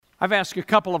I've asked a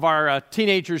couple of our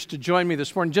teenagers to join me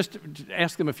this morning just to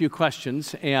ask them a few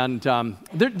questions. And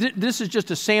this is just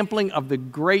a sampling of the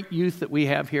great youth that we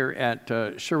have here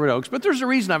at Sherwood Oaks. But there's a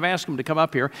reason I've asked them to come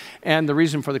up here, and the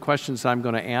reason for the questions I'm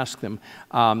going to ask them.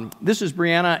 This is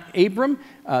Brianna Abram.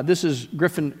 This is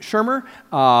Griffin Shermer.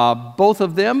 Both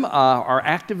of them are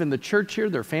active in the church here.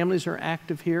 Their families are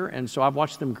active here, and so I've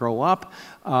watched them grow up.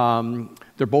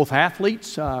 They're both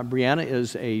athletes. Brianna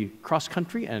is a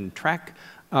cross-country and track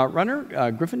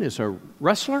runner. Griffin is a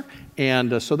wrestler,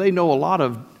 and so they know a lot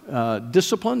of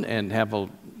discipline and have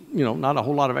not a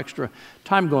whole lot of extra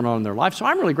time going on in their life. So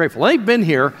I'm really grateful. They've been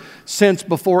here since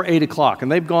before 8 o'clock, and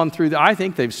they've gone through. I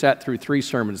think they've sat through 3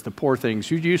 sermons. The poor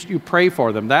things. You pray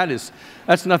for them. That's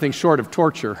nothing short of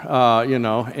torture,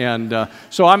 And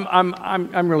so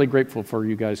I'm really grateful for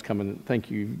you guys coming.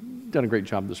 Thank you. Done a great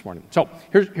job this morning. So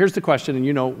here's the question, and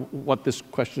you know what this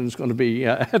question is going to be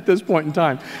at this point in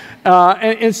time.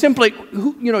 And simply,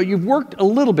 you've worked a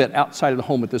little bit outside of the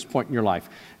home at this point in your life.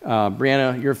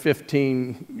 Brianna, you're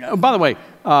 15. Oh, by the way,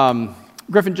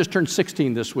 Griffin just turned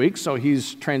 16 this week, so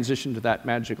he's transitioned to that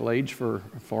magical age for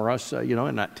us,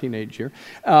 in that teenage year.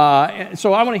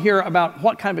 So I want to hear about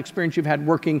what kind of experience you've had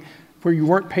working where you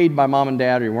weren't paid by mom and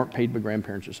dad or you weren't paid by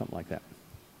grandparents or something like that.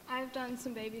 I've done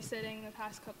some babysitting the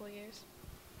past couple of years.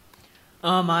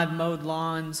 I've mowed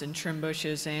lawns and trimmed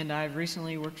bushes, and I've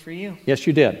recently worked for you. Yes,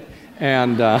 you did.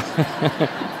 And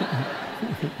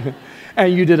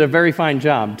and you did a very fine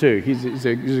job, too. He's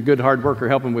a good hard worker,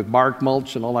 helping with bark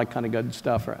mulch and all that kind of good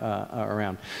stuff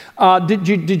around. Do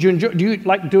you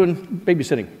like doing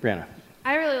babysitting, Brianna?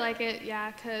 I really like it,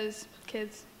 yeah, because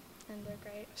kids, and they're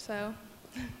great, so.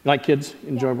 You like kids?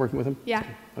 Enjoy working with them? Yeah.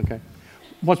 Okay.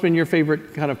 What's been your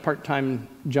favorite kind of part-time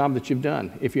job that you've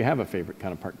done, if you have a favorite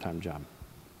kind of part-time job?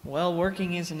 Well,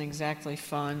 working isn't exactly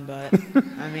fun, but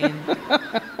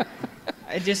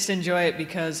I just enjoy it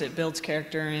because it builds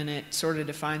character and it sort of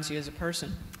defines you as a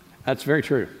person. That's very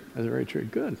true. That's very true.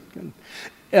 Good.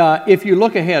 If you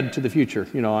look ahead to the future,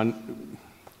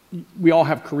 we all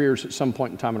have careers at some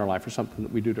point in time in our life or something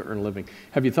that we do to earn a living.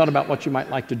 Have you thought about what you might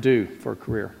like to do for a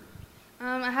career?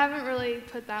 I haven't really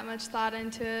put that much thought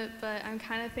into it, but I'm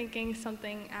kind of thinking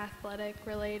something athletic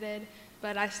related,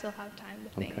 but I still have time to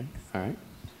think. Okay, all right.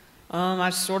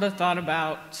 I've sort of thought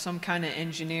about some kind of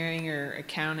engineering or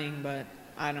accounting, but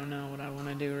I don't know what I want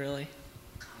to do really.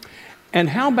 And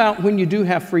how about when you do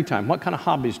have free time? What kind of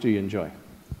hobbies do you enjoy?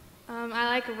 I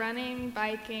like running,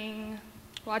 biking,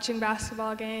 watching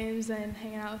basketball games, and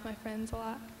hanging out with my friends a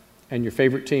lot. And your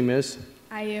favorite team is?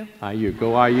 IU. IU.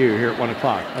 Go IU here at 1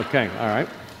 o'clock. Okay, all right.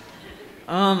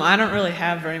 I don't really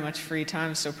have very much free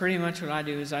time, so pretty much what I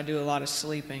do is I do a lot of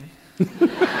sleeping.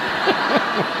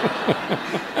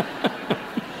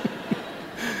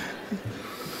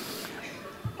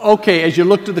 Okay, as you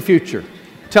look to the future,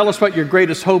 tell us what your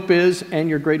greatest hope is and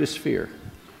your greatest fear.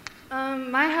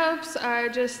 My hopes are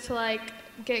just to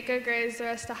get good grades the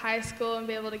rest of high school and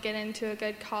be able to get into a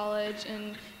good college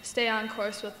and stay on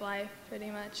course with life, pretty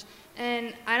much.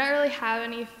 And I don't really have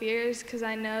any fears because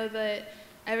I know that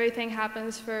everything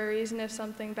happens for a reason if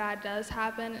something bad does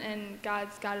happen, and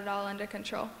God's got it all under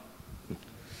control.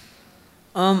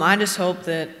 I just hope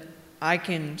that I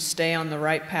can stay on the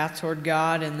right path toward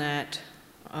God, and that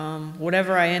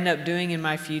whatever I end up doing in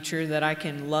my future, that I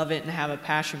can love it and have a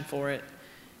passion for it.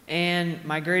 And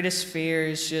my greatest fear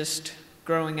is just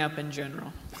growing up in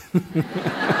general.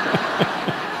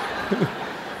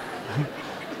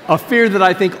 A fear that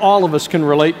I think all of us can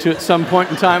relate to at some point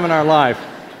in time in our life.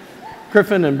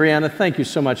 Griffin and Brianna, thank you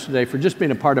so much today for just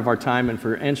being a part of our time and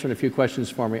for answering a few questions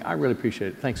for me. I really appreciate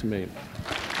it. Thanks a million.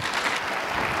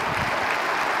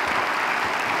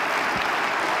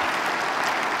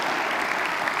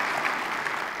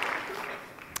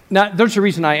 Now, there's a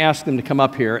reason I asked them to come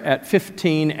up here. At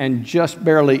 15 and just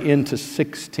barely into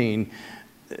 16,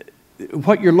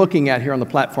 what you're looking at here on the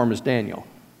platform is Daniel.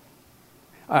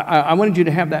 I wanted you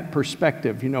to have that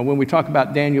perspective. When we talk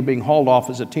about Daniel being hauled off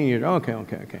as a teenager,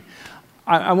 okay.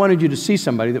 I wanted you to see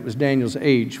somebody that was Daniel's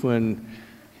age when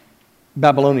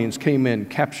Babylonians came in,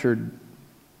 captured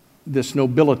this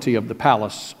nobility of the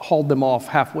palace, hauled them off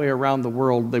halfway around the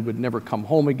world. They would never come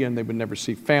home again. They would never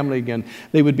see family again.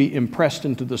 They would be impressed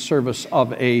into the service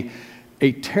of a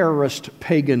terrorist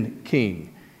pagan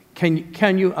king.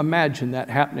 Can you imagine that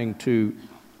happening to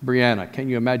Brianna? Can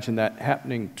you imagine that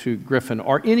happening to Griffin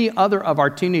or any other of our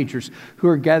teenagers who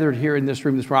are gathered here in this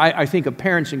room this morning? I think of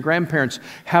parents and grandparents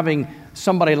having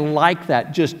somebody like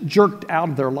that just jerked out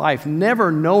of their life,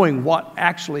 never knowing what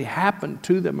actually happened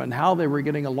to them and how they were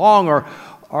getting along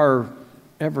or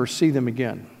ever see them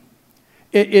again.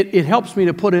 It helps me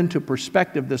to put into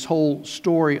perspective this whole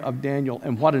story of Daniel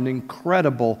and what an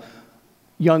incredible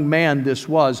young man this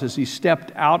was as he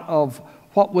stepped out of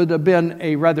what would have been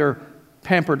a rather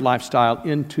pampered lifestyle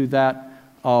into that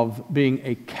of being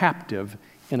a captive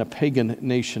in a pagan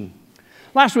nation.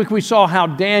 Last week we saw how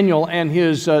Daniel and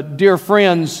his dear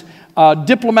friends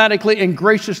diplomatically and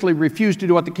graciously refused to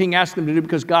do what the king asked them to do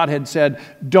because God had said,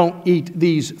 don't eat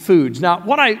these foods. Now,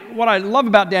 what I love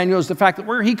about Daniel is the fact that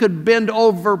where he could bend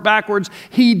over backwards,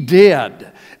 he did.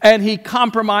 And he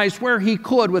compromised where he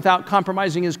could without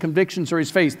compromising his convictions or his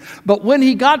faith. But when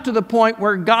he got to the point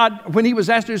where when he was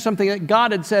asked to do something that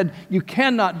God had said, you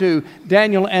cannot do,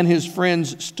 Daniel and his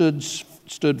friends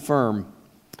stood firm.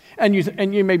 And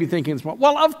you may be thinking,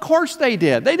 well, of course they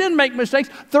did. They didn't make mistakes.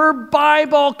 They're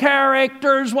Bible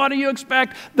characters. What do you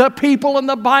expect? The people in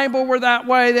the Bible were that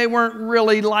way. They weren't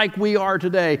really like we are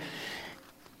today.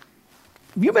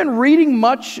 Have you been reading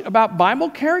much about Bible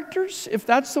characters, if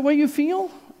that's the way you feel?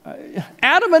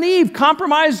 Adam and Eve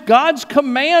compromised God's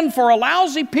command for a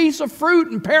lousy piece of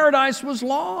fruit, and paradise was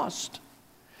lost.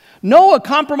 Noah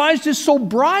compromised his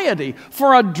sobriety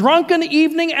for a drunken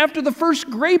evening after the first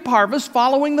grape harvest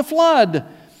following the flood.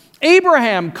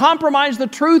 Abraham compromised the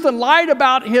truth and lied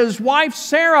about his wife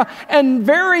Sarah and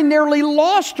very nearly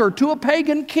lost her to a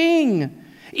pagan king.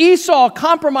 Esau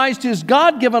compromised his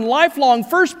God-given lifelong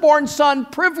firstborn son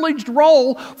privileged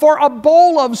role for a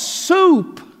bowl of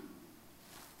soup.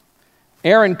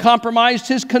 Aaron compromised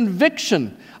his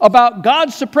conviction about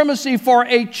God's supremacy for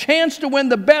a chance to win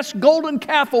the best golden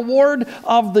calf award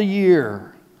of the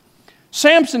year.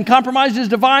 Samson compromised his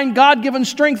divine God-given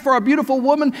strength for a beautiful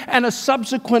woman and a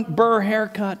subsequent burr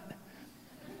haircut.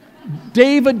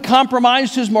 David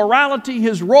compromised his morality,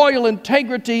 his royal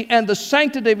integrity, and the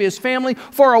sanctity of his family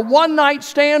for a one-night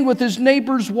stand with his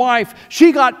neighbor's wife.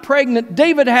 She got pregnant.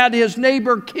 David had his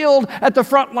neighbor killed at the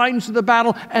front lines of the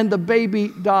battle, and the baby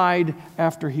died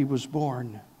after he was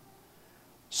born.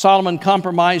 Solomon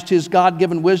compromised his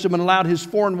God-given wisdom and allowed his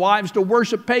foreign wives to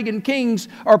worship pagan kings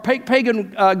or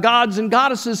pagan gods and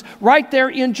goddesses right there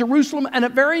in Jerusalem, and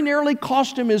it very nearly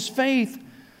cost him his faith.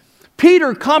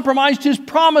 Peter compromised his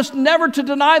promise never to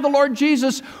deny the Lord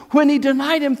Jesus when he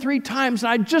denied him 3 times. And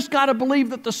I just got to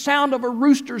believe that the sound of a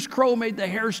rooster's crow made the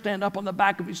hair stand up on the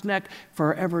back of his neck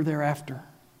forever thereafter.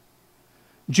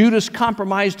 Judas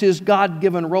compromised his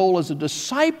God-given role as a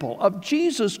disciple of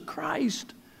Jesus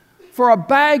Christ for a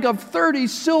bag of 30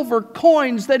 silver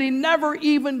coins that he never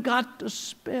even got to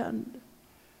spend.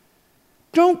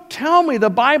 Don't tell me the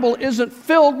Bible isn't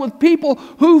filled with people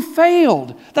who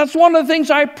failed. That's one of the things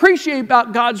I appreciate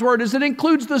about God's Word is it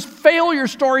includes the failure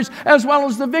stories as well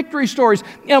as the victory stories.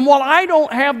 And while I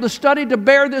don't have the study to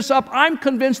bear this up, I'm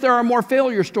convinced there are more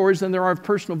failure stories than there are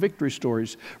personal victory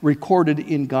stories recorded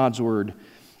in God's Word.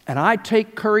 And I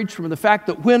take courage from the fact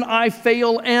that when I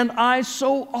fail, and I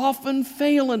so often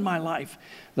fail in my life,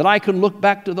 that I can look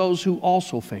back to those who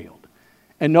also failed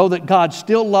and know that God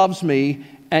still loves me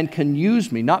and can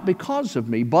use me, not because of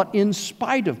me, but in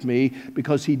spite of me,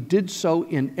 because He did so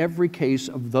in every case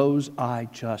of those I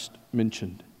just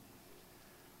mentioned.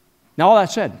 Now, all that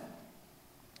said,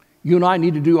 you and I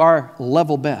need to do our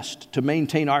level best to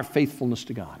maintain our faithfulness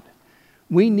to God.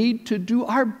 We need to do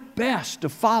our best to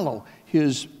follow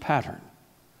His pattern.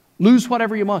 Lose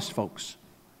whatever you must, folks,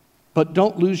 but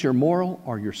don't lose your moral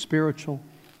or your spiritual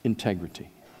integrity.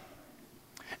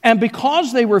 And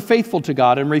because they were faithful to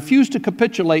God and refused to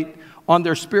capitulate on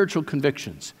their spiritual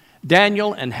convictions,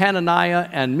 Daniel and Hananiah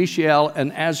and Mishael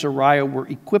and Azariah were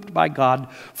equipped by God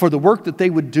for the work that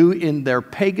they would do in their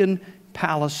pagan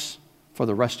palace for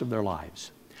the rest of their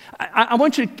lives. I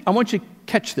want you to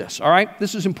catch this, all right?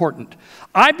 This is important.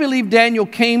 I believe Daniel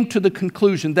came to the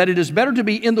conclusion that it is better to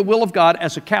be in the will of God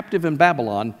as a captive in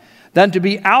Babylon than to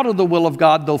be out of the will of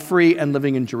God, though free and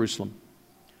living in Jerusalem.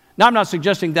 Now, I'm not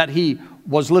suggesting that he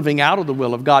was living out of the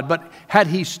will of God, but had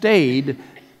he stayed,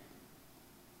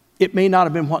 it may not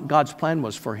have been what God's plan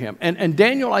was for him. And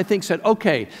Daniel, I think, said,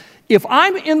 okay, if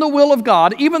I'm in the will of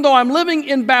God, even though I'm living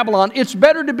in Babylon, it's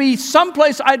better to be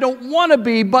someplace I don't want to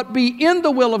be, but be in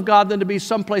the will of God than to be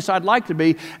someplace I'd like to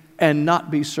be and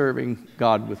not be serving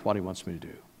God with what He wants me to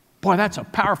do. Boy, that's a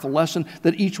powerful lesson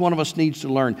that each one of us needs to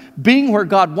learn. Being where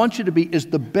God wants you to be is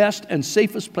the best and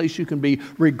safest place you can be,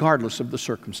 regardless of the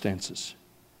circumstances.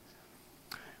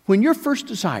 When your first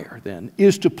desire, then,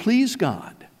 is to please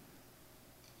God,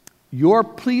 your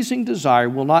pleasing desire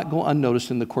will not go unnoticed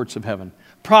in the courts of heaven.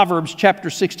 Proverbs chapter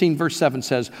 16, verse 7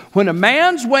 says, when a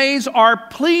man's ways are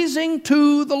pleasing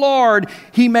to the Lord,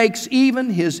 He makes even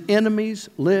his enemies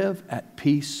live at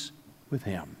peace with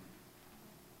him.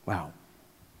 Wow.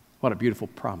 What a beautiful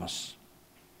promise.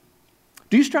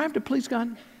 Do you strive to please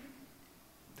God?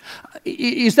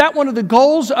 Is that one of the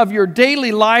goals of your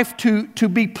daily life, to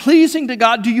be pleasing to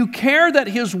God? Do you care that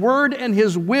His Word and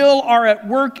His will are at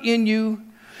work in you?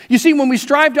 You see, when we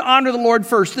strive to honor the Lord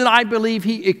first, then I believe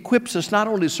He equips us not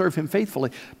only to serve Him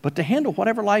faithfully, but to handle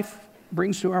whatever life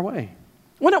brings to our way.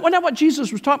 Wasn't that what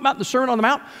Jesus was talking about in the Sermon on the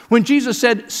Mount? When Jesus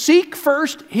said, seek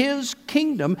first His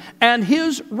kingdom and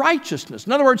His righteousness.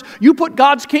 In other words, you put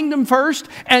God's kingdom first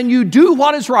and you do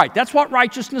what is right. That's what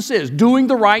righteousness is, doing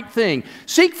the right thing.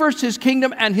 Seek first His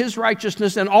kingdom and His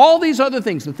righteousness, and all these other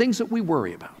things, the things that we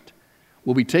worry about,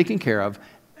 will be taken care of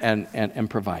and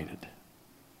provided.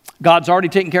 God's already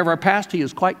taken care of our past. He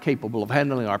is quite capable of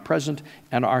handling our present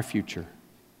and our future.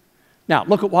 Now,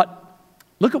 look at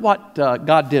what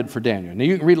God did for Daniel. Now,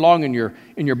 you can read along in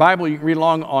your Bible. You can read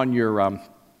along on your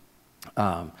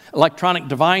electronic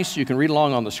device. You can read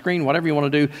along on the screen, whatever you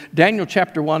want to do. Daniel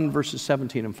chapter 1, verses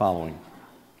 17 and following.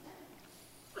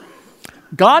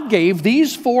 God gave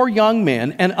these 4 young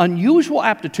men an unusual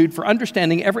aptitude for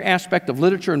understanding every aspect of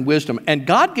literature and wisdom. And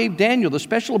God gave Daniel the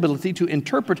special ability to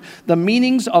interpret the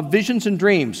meanings of visions and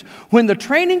dreams. When the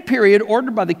training period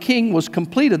ordered by the king was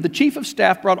completed, the chief of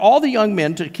staff brought all the young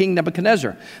men to King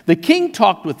Nebuchadnezzar. The king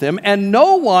talked with them, and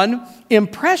no one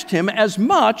impressed him as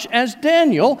much as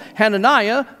Daniel,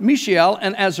 Hananiah, Mishael,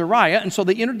 and Azariah, and so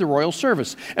they entered the royal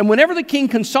service. And whenever the king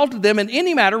consulted them in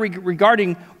any matter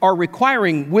regarding or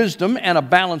requiring wisdom and a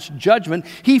balanced judgment,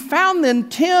 he found them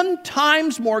 10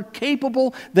 times more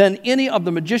capable than any of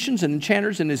the magicians and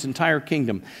enchanters in his entire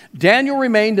kingdom. Daniel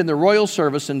remained in the royal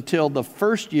service until the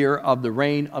first year of the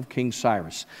reign of King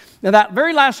Cyrus. Now, that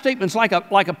very last statement is like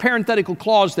a parenthetical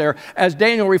clause there as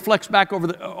Daniel reflects back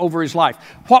over his life.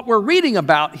 What we're reading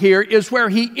about here is where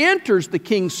he enters the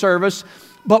king's service,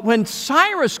 but when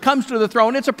Cyrus comes to the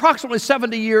throne, it's approximately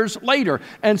 70 years later.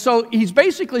 And so he's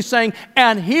basically saying,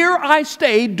 and here I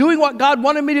stayed doing what God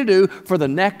wanted me to do for the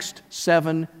next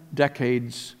 7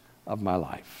 decades of my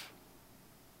life.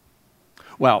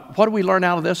 Well, what do we learn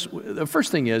out of this? The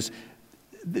first thing is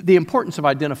the importance of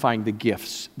identifying the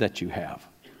gifts that you have.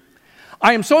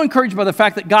 I am so encouraged by the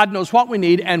fact that God knows what we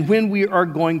need and when we are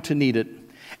going to need it.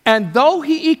 And though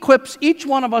He equips each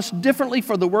one of us differently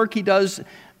for the work He does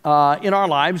in our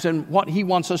lives and what He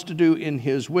wants us to do in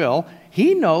His will,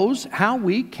 He knows how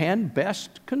we can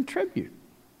best contribute.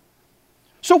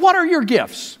 So what are your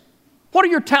gifts? What are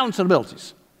your talents and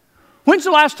abilities? When's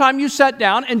the last time you sat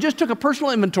down and just took a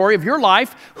personal inventory of your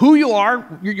life, who you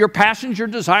are, your passions, your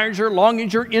desires, your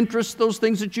longings, your interests, those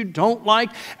things that you don't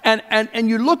like, and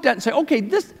you looked at and say, okay,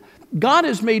 God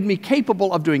has made me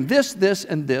capable of doing this, this,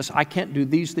 and this. I can't do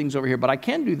these things over here, but I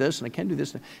can do this and I can do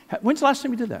this. When's the last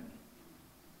time you did that?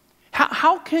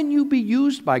 How can you be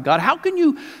used by God? How can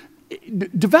you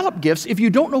develop gifts if you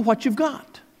don't know what you've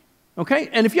got? Okay?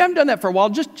 And if you haven't done that for a while,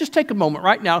 just take a moment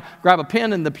right now. Grab a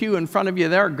pen in the pew in front of you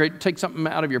there. Great, take something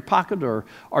out of your pocket or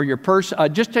your purse.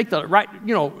 Just take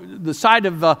the side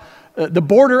of the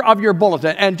border of your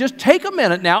bulletin and just take a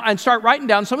minute now and start writing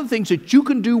down some of the things that you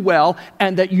can do well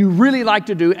and that you really like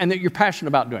to do and that you're passionate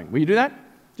about doing. Will you do that?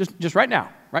 Just right now.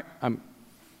 Right?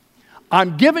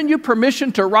 I'm giving you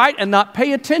permission to write and not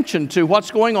pay attention to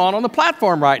what's going on the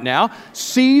platform right now.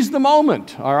 Seize the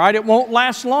moment. All right? It won't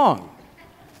last long.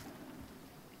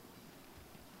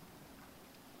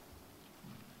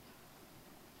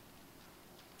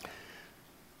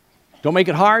 Don't make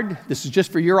it hard. This is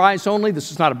just for your eyes only.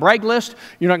 This is not a brag list.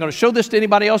 You're not going to show this to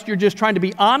anybody else. You're just trying to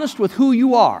be honest with who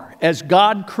you are as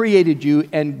God created you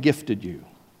and gifted you.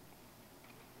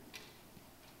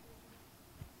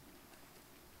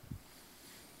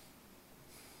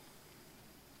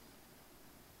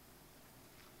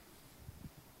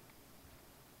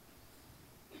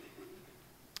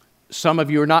 Some of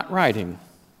you are not writing.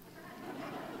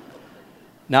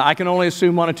 Now, I can only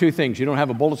assume one of two things. You don't have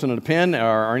a bulletin and a pen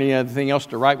or any other thing else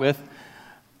to write with.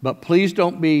 But please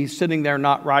don't be sitting there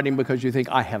not writing because you think,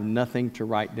 I have nothing to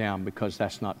write down, because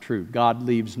that's not true. God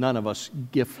leaves none of us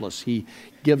giftless. He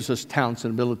gives us talents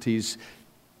and abilities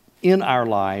in our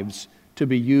lives to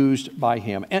be used by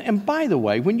Him. And by the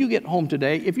way, when you get home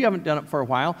today, if you haven't done it for a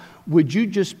while, would you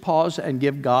just pause and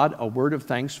give God a word of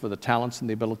thanks for the talents and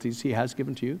the abilities He has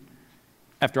given to you?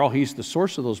 After all, He's the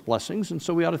source of those blessings, and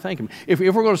so we ought to thank Him. If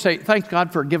we're going to say, thank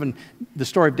God for giving the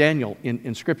story of Daniel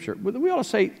in Scripture, we ought to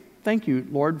say, thank you,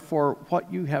 Lord, for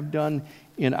what you have done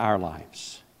in our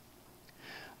lives.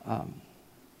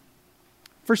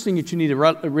 First thing that you need to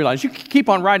realize, you can keep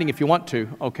on writing if you want to,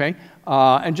 okay?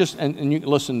 And you can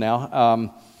listen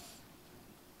now,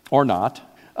 or not.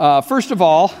 First of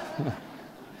all,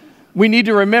 we need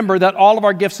to remember that all of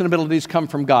our gifts and abilities come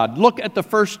from God. Look at the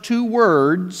first 2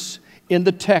 words in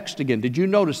the text again. Did you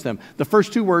notice them? The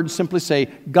first two words simply say,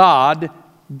 God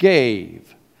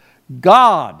gave.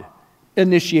 God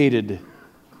initiated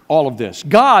all of this.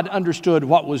 God understood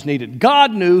what was needed.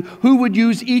 God knew who would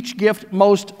use each gift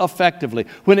most effectively.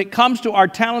 When it comes to our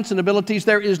talents and abilities,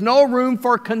 there is no room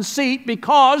for conceit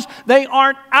because they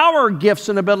aren't our gifts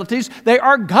and abilities. They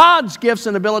are God's gifts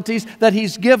and abilities that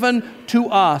He's given to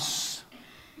us.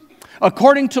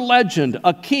 According to legend,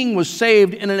 a king was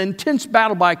saved in an intense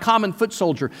battle by a common foot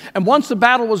soldier. And once the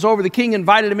battle was over, the king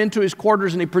invited him into his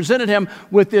quarters and he presented him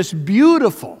with this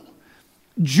beautiful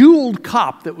jeweled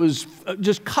cup that was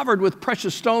just covered with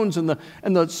precious stones, and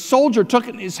the soldier took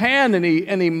it in his hand and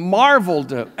he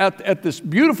marveled at this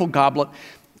beautiful goblet,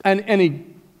 and he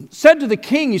said to the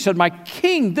king, he said, "My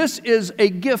king, this is a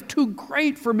gift too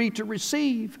great for me to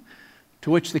receive."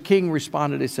 To which the king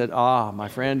responded, he said, "Ah, my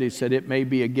friend," he said, "it may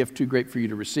be a gift too great for you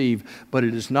to receive, but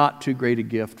it is not too great a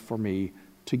gift for me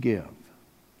to give."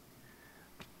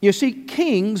 You see,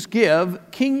 kings give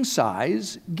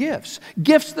king-size gifts.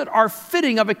 Gifts that are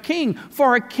fitting of a king.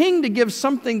 For a king to give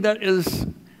something that is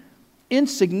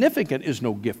insignificant is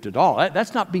no gift at all.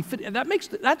 That's not befitting.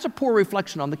 That's a poor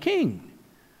reflection on the king.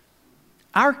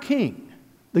 Our king,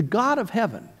 the God of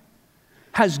heaven,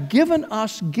 has given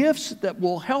us gifts that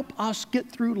will help us get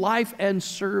through life and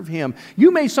serve Him. You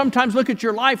may sometimes look at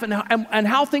your life and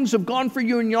how things have gone for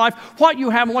you in your life, what you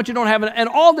have and what you don't have, and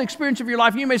all the experience of your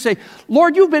life. And you may say,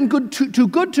 "Lord, you've been too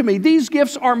good to me. These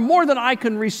gifts are more than I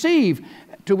can receive."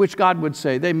 To which God would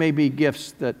say, they may be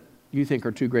gifts that you think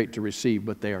are too great to receive,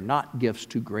 but they are not gifts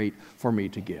too great for me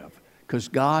to give. Because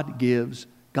God gives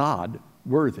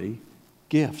God-worthy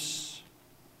gifts.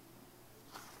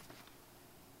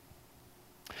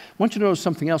 I want you to notice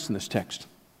something else in this text,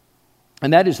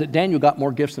 and that is that Daniel got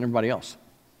more gifts than everybody else.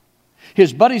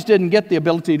 His buddies didn't get the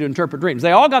ability to interpret dreams.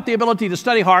 They all got the ability to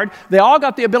study hard. They all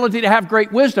got the ability to have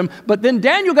great wisdom, but then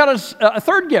Daniel got a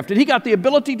third gift, and he got the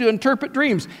ability to interpret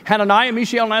dreams. Hananiah,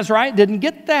 Mishael, and Azariah didn't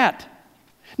get that.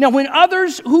 Now, when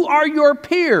others who are your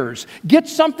peers get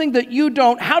something that you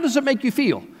don't, how does it make you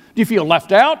feel? Do you feel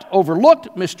left out,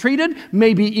 overlooked, mistreated,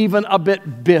 maybe even a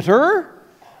bit bitter?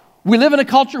 We live in a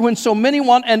culture when so many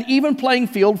want an even playing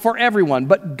field for everyone,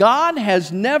 but God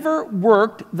has never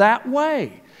worked that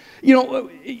way. You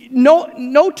know,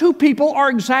 no two people are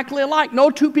exactly alike. No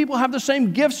two people have the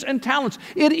same gifts and talents.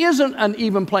 It isn't an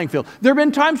even playing field. There have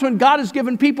been times when God has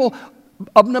given people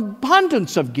an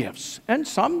abundance of gifts, and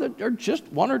some that are just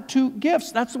one or two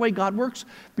gifts. That's the way God works,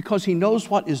 because He knows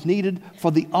what is needed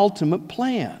for the ultimate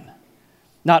plan.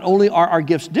 Not only are our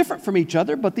gifts different from each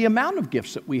other, but the amount of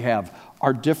gifts that we have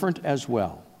are different as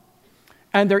well.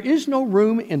 And there is no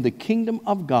room in the kingdom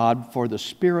of God for the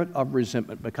spirit of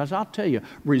resentment, because I'll tell you,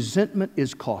 resentment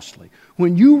is costly.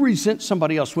 When you resent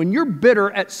somebody else, when you're bitter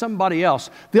at somebody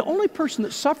else, the only person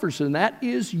that suffers in that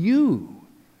is you.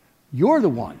 You're the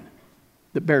one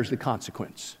that bears the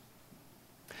consequence.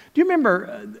 Do you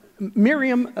remember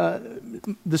Miriam,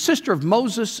 the sister of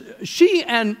Moses? She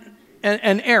and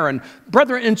Aaron,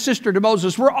 brother and sister to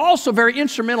Moses, were also very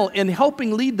instrumental in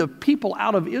helping lead the people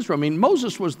out of Israel. I mean,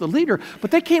 Moses was the leader, but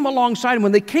they came alongside, and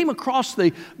when they came across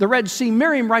the Red Sea,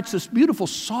 Miriam writes this beautiful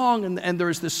song, and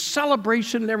there's this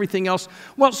celebration and everything else.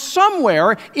 Well,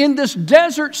 somewhere in this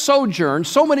desert sojourn,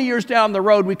 so many years down the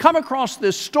road, we come across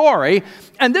this story,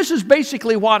 and this is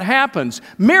basically what happens.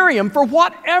 Miriam, for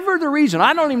whatever the reason,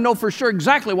 I don't even know for sure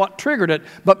exactly what triggered it,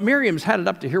 but Miriam's had it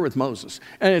up to here with Moses.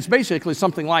 And it's basically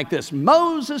something like this: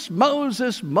 Moses,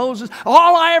 Moses, Moses.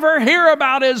 All I ever hear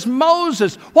about is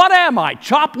Moses. What am I,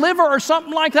 chopped liver or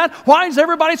something like that? Why is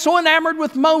everybody so enamored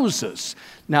with Moses?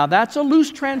 Now, that's a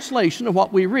loose translation of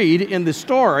what we read in the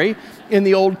story in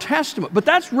the Old Testament. But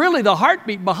that's really the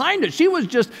heartbeat behind it. She was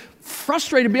just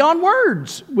frustrated beyond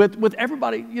words with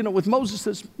everybody, with Moses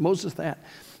this, Moses that.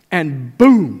 And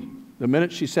boom, the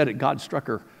minute she said it, God struck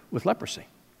her with leprosy.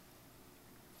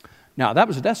 Now, that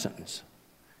was a death sentence.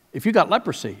 If you got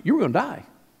leprosy, you were going to die.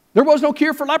 There was no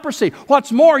cure for leprosy.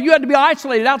 What's more, you had to be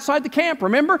isolated outside the camp.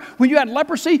 Remember, when you had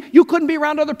leprosy, you couldn't be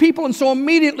around other people, and so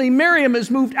immediately Miriam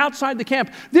is moved outside the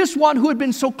camp. This one who had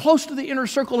been so close to the inner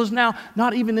circle is now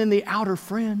not even in the outer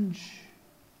fringe.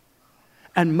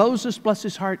 And Moses, bless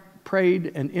his heart,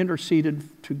 prayed and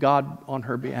interceded to God on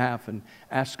her behalf and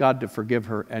asked God to forgive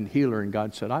her and heal her, and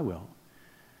God said, "I will."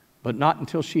 But not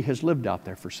until she has lived out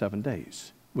there for 7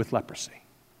 days with leprosy.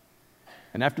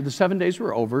 And after the 7 days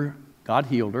were over, God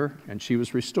healed her, and she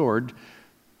was restored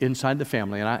inside the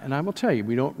family. And I will tell you,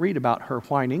 we don't read about her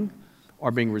whining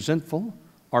or being resentful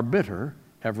or bitter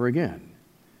ever again.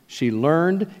 She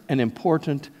learned an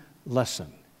important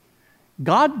lesson.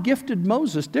 God gifted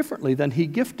Moses differently than he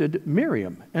gifted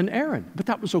Miriam and Aaron, but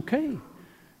that was okay.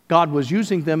 God was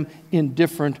using them in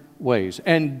different ways,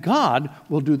 and God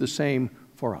will do the same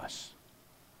for us.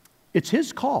 It's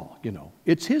his call, you know.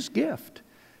 It's his gift,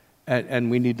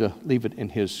 and we need to leave it in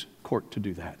his court to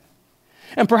do that.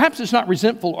 And perhaps it's not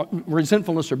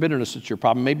resentfulness or bitterness that's your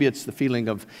problem. Maybe it's the feeling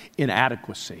of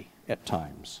inadequacy at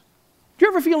times. Do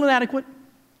you ever feel inadequate?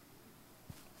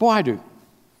 Boy, I do.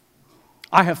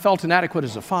 I have felt inadequate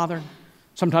as a father.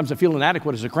 Sometimes I feel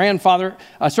inadequate as a grandfather.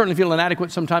 I certainly feel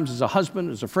inadequate sometimes as a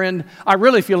husband, as a friend. I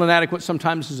really feel inadequate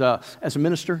sometimes as a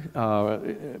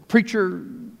minister, preacher,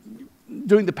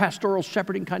 doing the pastoral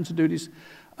shepherding kinds of duties.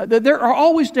 There are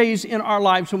always days in our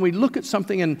lives when we look at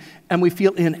something and we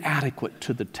feel inadequate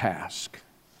to the task.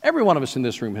 Every one of us in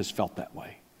this room has felt that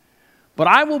way. But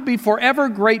I will be forever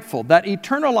grateful that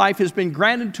eternal life has been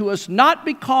granted to us not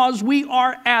because we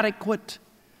are adequate,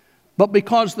 but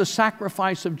because the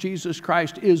sacrifice of Jesus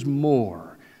Christ is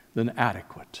more than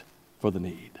adequate for the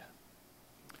need.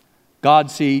 God,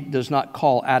 see, does not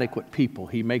call adequate people.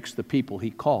 He makes the people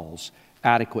he calls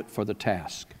adequate for the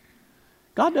task.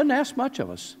 God doesn't ask much of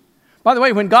us. By the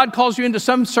way, when God calls you into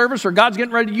some service or God's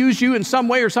getting ready to use you in some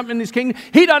way or something in his kingdom,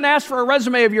 he doesn't ask for a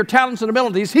resume of your talents and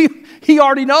abilities. He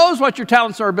already knows what your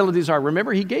talents or abilities are.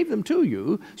 Remember, he gave them to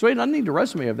you, so he doesn't need a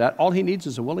resume of that. All he needs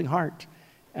is a willing heart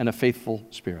and a faithful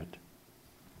spirit.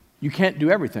 You can't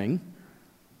do everything,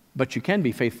 but you can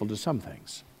be faithful to some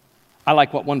things. I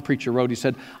like what one preacher wrote. He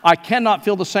said, I cannot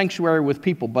fill the sanctuary with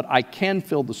people, but I can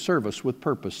fill the service with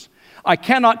purpose. I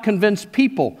cannot convince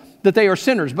people that they are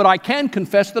sinners, but I can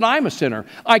confess that I'm a sinner.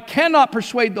 I cannot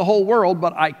persuade the whole world,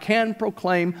 but I can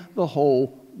proclaim the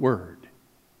whole word.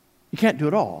 You can't do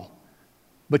it all,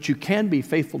 but you can be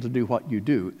faithful to do what you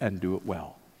do and do it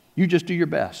well. You just do your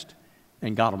best,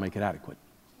 and God will make it adequate.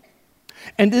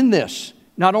 And in this,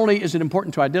 not only is it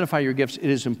important to identify your gifts, it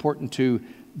is important to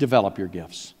develop your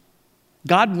gifts.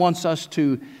 God wants us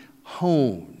to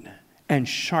hone and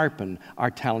sharpen our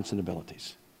talents and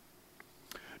abilities.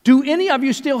 Do any of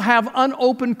you still have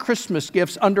unopened Christmas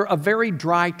gifts under a very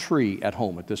dry tree at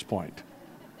home at this point?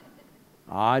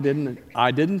 I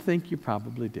didn't think you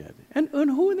probably did. And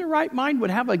who in their right mind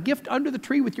would have a gift under the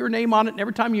tree with your name on it, and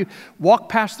every time you walk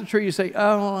past the tree, you say,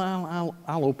 oh,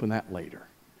 I'll open that later.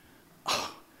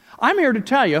 I'm here to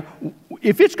tell you,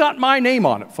 if it's got my name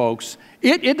on it, folks,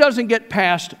 it doesn't get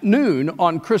past noon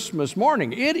on Christmas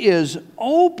morning. It is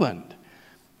opened.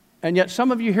 And yet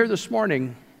some of you here this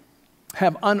morning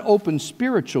have unopened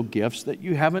spiritual gifts that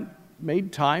you haven't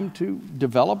made time to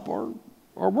develop or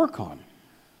work on.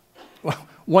 Well,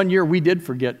 one year we did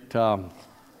forget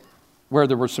where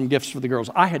there were some gifts for the girls.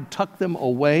 I had tucked them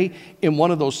away in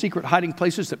one of those secret hiding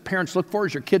places that parents look for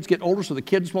as your kids get older so the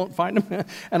kids won't find them.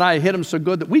 And I hid them so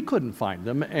good that we couldn't find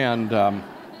them. And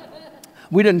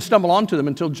we didn't stumble onto them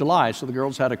until July, so the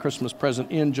girls had a Christmas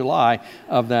present in July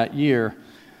of that year.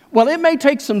 Well, it may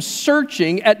take some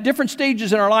searching at different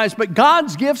stages in our lives, but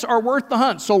God's gifts are worth the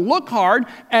hunt. So look hard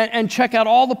and check out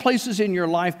all the places in your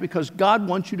life because God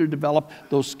wants you to develop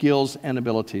those skills and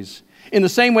abilities. In the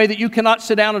same way that you cannot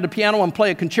sit down at a piano and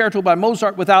play a concerto by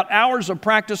Mozart without hours of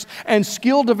practice and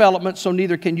skill development, so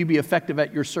neither can you be effective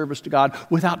at your service to God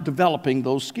without developing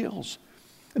those skills.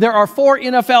 There are 4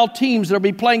 NFL teams that will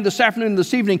be playing this afternoon and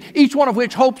this evening, each one of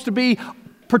which hopes to be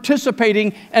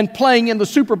participating and playing in the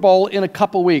Super Bowl in a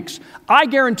couple weeks. I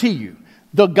guarantee you,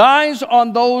 the guys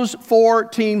on those 4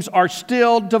 teams are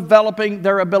still developing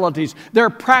their abilities. They're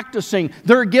practicing.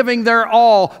 They're giving their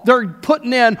all. They're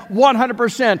putting in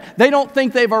 100%. They don't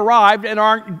think they've arrived and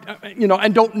aren't,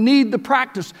 and don't need the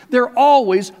practice. They're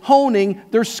always honing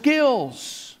their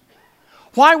skills.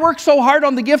 Why work so hard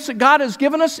on the gifts that God has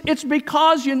given us? It's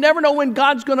because you never know when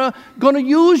God's going to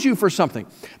use you for something.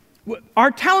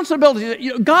 Our talents and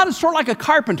abilities, God is sort of like a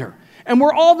carpenter, and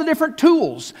we're all the different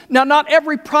tools. Now, not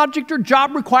every project or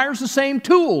job requires the same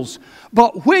tools,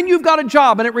 but when you've got a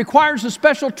job and it requires a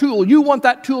special tool, you want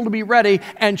that tool to be ready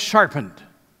and sharpened.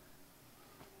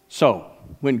 So,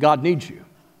 when God needs you,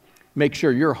 make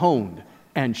sure you're honed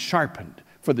and sharpened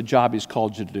for the job He's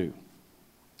called you to do.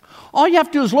 All you have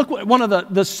to do is look at one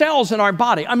of the cells in our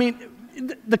body. I mean,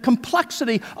 the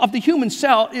complexity of the human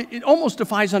cell, it almost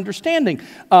defies understanding.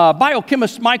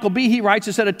 Biochemist Michael Behe writes,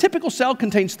 he said, a typical cell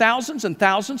contains thousands and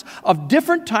thousands of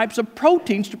different types of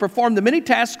proteins to perform the many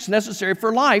tasks necessary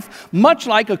for life, much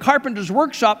like a carpenter's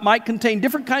workshop might contain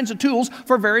different kinds of tools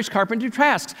for various carpentry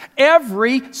tasks.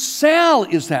 Every cell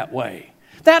is that way.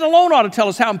 That alone ought to tell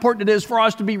us how important it is for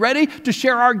us to be ready to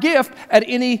share our gift at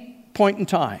any point in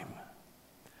time.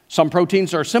 Some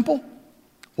proteins are simple,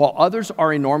 while others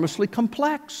are enormously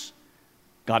complex.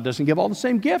 God doesn't give all the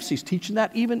same gifts. He's teaching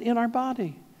that even in our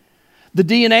body. The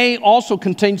DNA also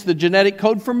contains the genetic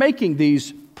code for making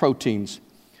these proteins.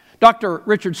 Dr.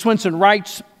 Richard Swenson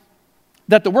writes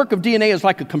that the work of DNA is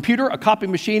like a computer, a copy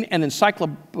machine, and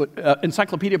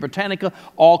Encyclopedia Britannica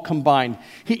all combined.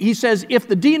 He says, if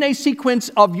the DNA sequence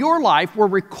of your life were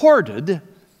recorded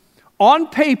on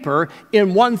paper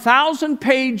in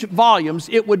 1,000-page volumes,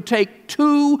 it would take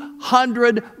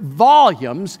 200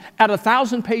 volumes at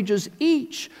 1,000 pages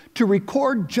each to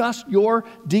record just your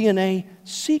DNA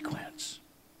sequence.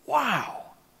 Wow.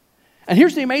 And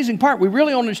here's the amazing part. We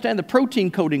really only understand the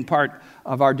protein coding part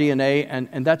of our DNA,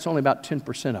 and that's only about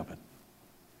 10% of it.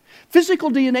 Physical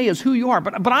DNA is who you are,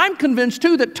 but I'm convinced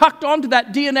too that tucked onto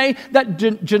that DNA, that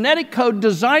genetic code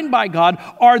designed by God,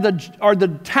 are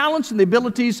the talents and the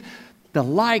abilities, the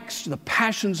likes, the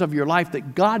passions of your life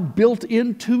that God built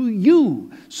into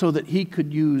you so that He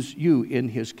could use you in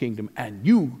His kingdom, and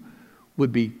you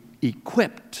would be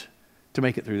equipped to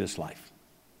make it through this life.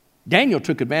 Daniel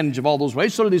took advantage of all those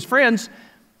ways, so did his friends,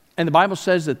 and the Bible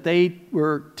says that they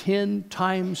were 10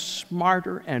 times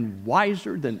smarter and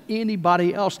wiser than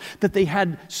anybody else, that they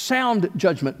had sound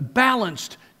judgment,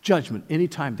 balanced judgment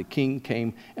anytime the king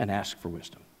came and asked for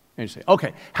wisdom. And you say,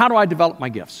 okay, how do I develop my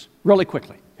gifts? Really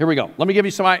quickly. Here we go. Let me give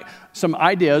you some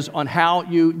ideas on how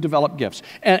you develop gifts.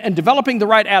 And developing the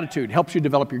right attitude helps you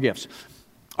develop your gifts.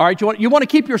 All right, you want to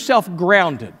keep yourself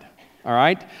grounded. All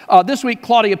right. This week,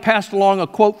 Claudia passed along a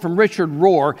quote from Richard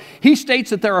Rohr. He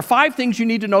states that there are 5 things you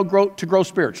need to know to grow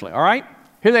spiritually. All right.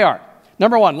 Here they are.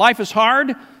 Number 1, life is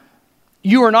hard.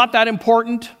 You are not that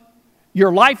important.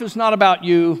 Your life is not about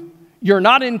you. You're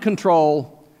not in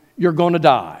control. You're going to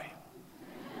die.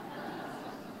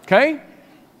 Okay?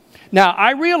 Now,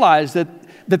 I realize that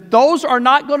those are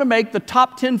not going to make the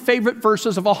top 10 favorite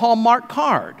verses of a Hallmark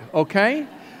card. Okay?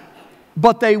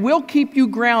 But they will keep you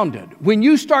grounded. When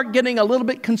you start getting a little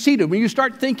bit conceited, when you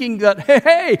start thinking that,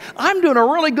 hey, I'm doing a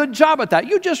really good job at that,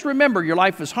 you just remember your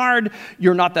life is hard,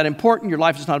 you're not that important, your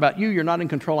life is not about you, you're not in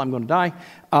control, I'm going to die.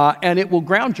 And it will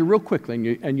ground you real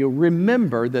quickly, and you'll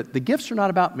remember that the gifts are not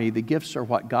about me, the gifts are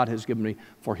what God has given me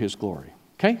for His glory.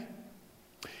 Okay?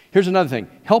 Here's another thing.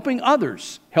 Helping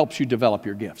others helps you develop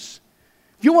your gifts.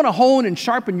 If you want to hone and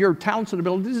sharpen your talents and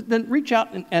abilities, then reach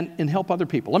out and help other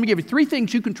people. Let me give you 3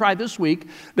 things you can try this week.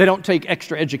 They don't take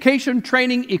extra education,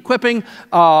 training, equipping,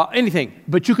 anything.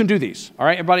 But you can do these. All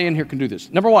right? Everybody in here can do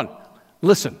this. Number 1,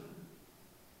 listen.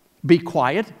 Be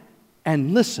quiet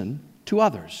and listen to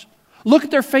others. Look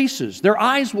at their faces. Their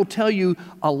eyes will tell you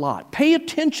a lot. Pay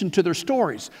attention to their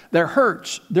stories, their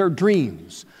hurts, their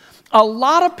dreams. A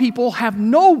lot of people have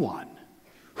no one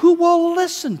who will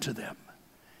listen to them.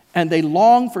 And they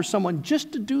long for someone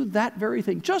just to do that very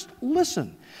thing. Just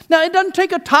listen. Now, it doesn't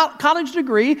take a college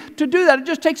degree to do that. It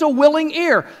just takes a willing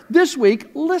ear. This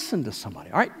week, listen to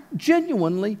somebody, all right?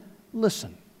 Genuinely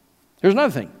listen. Here's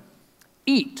another thing.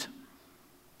 Eat.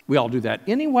 We all do that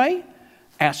anyway.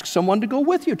 Ask someone to go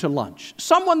with you to lunch.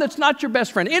 Someone that's not your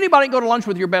best friend. Anybody can go to lunch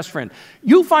with your best friend.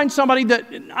 You find somebody that,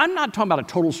 I'm not talking about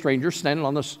a total stranger standing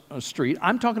on the street.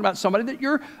 I'm talking about somebody that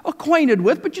you're acquainted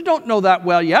with, but you don't know that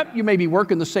well yet. You may be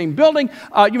working the same building.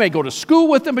 You may go to school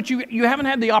with them, but you haven't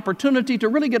had the opportunity to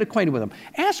really get acquainted with them.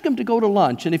 Ask them to go to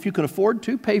lunch, and if you can afford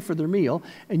to, pay for their meal,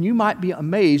 and you might be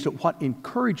amazed at what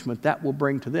encouragement that will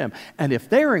bring to them. And if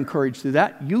they're encouraged through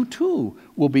that, you too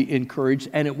will be encouraged,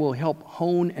 and it will help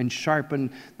hone and sharpen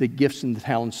the gifts and the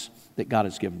talents that God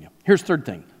has given you. Here's the 3rd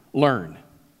thing. Learn.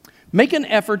 Make an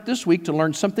effort this week to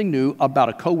learn something new about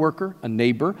a coworker, a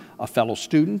neighbor, a fellow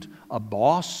student, a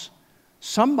boss,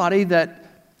 somebody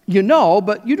that you know,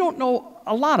 but you don't know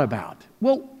a lot about.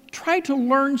 Well, try to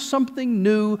learn something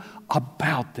new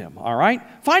about them, all right?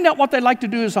 Find out what they like to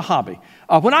do as a hobby.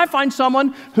 When I find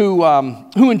someone who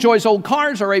enjoys old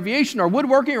cars or aviation or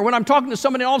woodworking, or when I'm talking to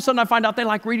somebody and all of a sudden I find out they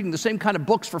like reading the same kind of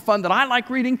books for fun that I like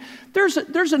reading, there's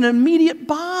an immediate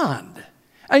bond.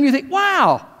 And you think,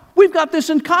 wow, we've got this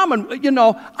in common. You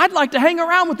know, I'd like to hang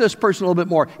around with this person a little bit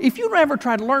more. If you ever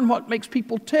try to learn what makes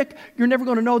people tick, you're never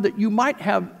going to know that you might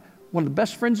have one of the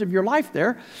best friends of your life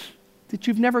there, that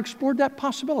you've never explored that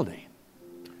possibility.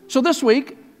 So this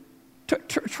week,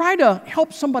 try to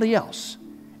help somebody else,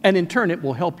 and in turn, it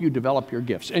will help you develop your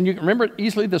gifts. And you can remember it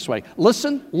easily this way.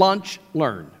 Listen, lunch,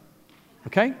 learn.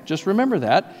 Okay? Just remember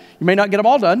that. You may not get them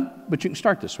all done, but you can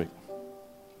start this week.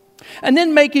 And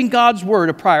then making God's Word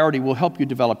a priority will help you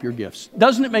develop your gifts.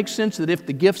 Doesn't it make sense that if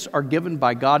the gifts are given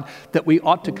by God, that we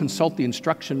ought to consult the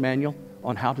instruction manual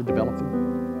on how to develop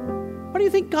them? Why do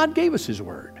you think God gave us His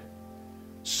Word?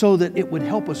 So that it would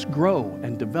help us grow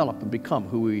and develop and become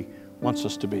who He wants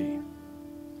us to be.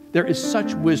 There is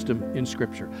such wisdom in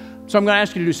Scripture. So I'm going to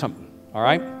ask you to do something. all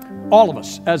right? All of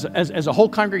us, as a whole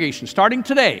congregation, starting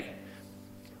today,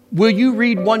 will you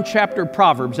read one chapter of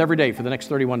Proverbs every day for the next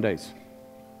 31 days?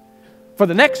 For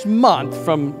the next month,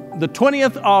 from the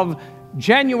 20th of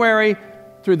January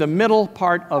through the middle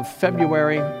part of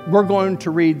February, we're going to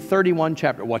read 31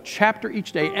 chapters, one chapter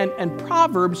each day. And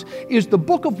Proverbs is the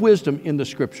book of wisdom in the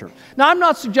Scripture. Now, I'm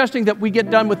not suggesting that we get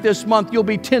done with this month, you'll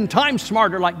be 10 times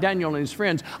smarter like Daniel and his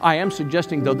friends. I am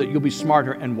suggesting, though, that you'll be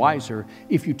smarter and wiser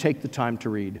if you take the time to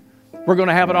read. We're going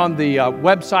to have it on the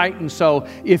website, and so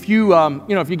if you,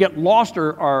 if you get lost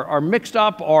or mixed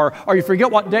up or you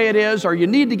forget what day it is or you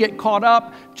need to get caught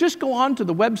up, just go on to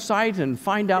the website and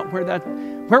find out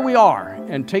where we are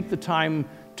and take the time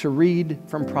to read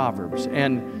from Proverbs.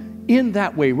 And in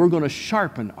that way, we're going to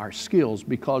sharpen our skills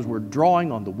because we're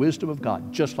drawing on the wisdom of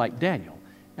God, just like Daniel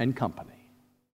and company.